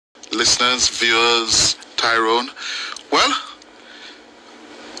listeners, viewers, Tyrone. Well,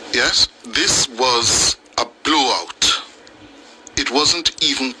 yes, this was a blowout. It wasn't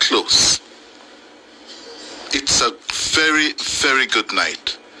even close. It's a very, very good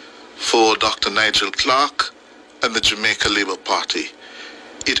night for Dr. Nigel Clarke and the Jamaica Labour Party.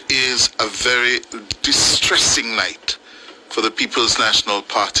 It is a very distressing night for the People's National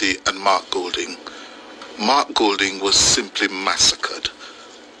Party and Mark Golding. Mark Golding was simply massacred.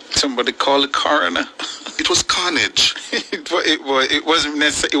 Somebody called the coroner. It was carnage. It wasn't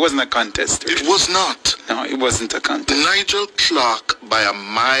necessary. It wasn't a contest. Really. It was not. No, it wasn't a contest. Nigel Clarke by a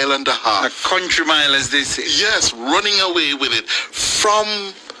mile and a half. A country mile, as they say. Yes, running away with it.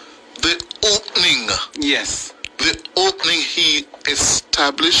 From the opening. Yes. The opening, he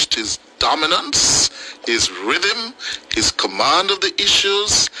established his dominance, his rhythm, his command of the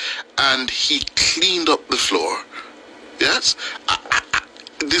issues, and he cleaned up the floor. Yes?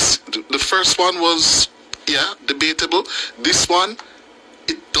 The first one was, debatable. This one,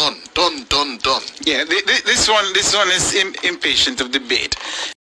 done. Yeah, this one is impatient of debate.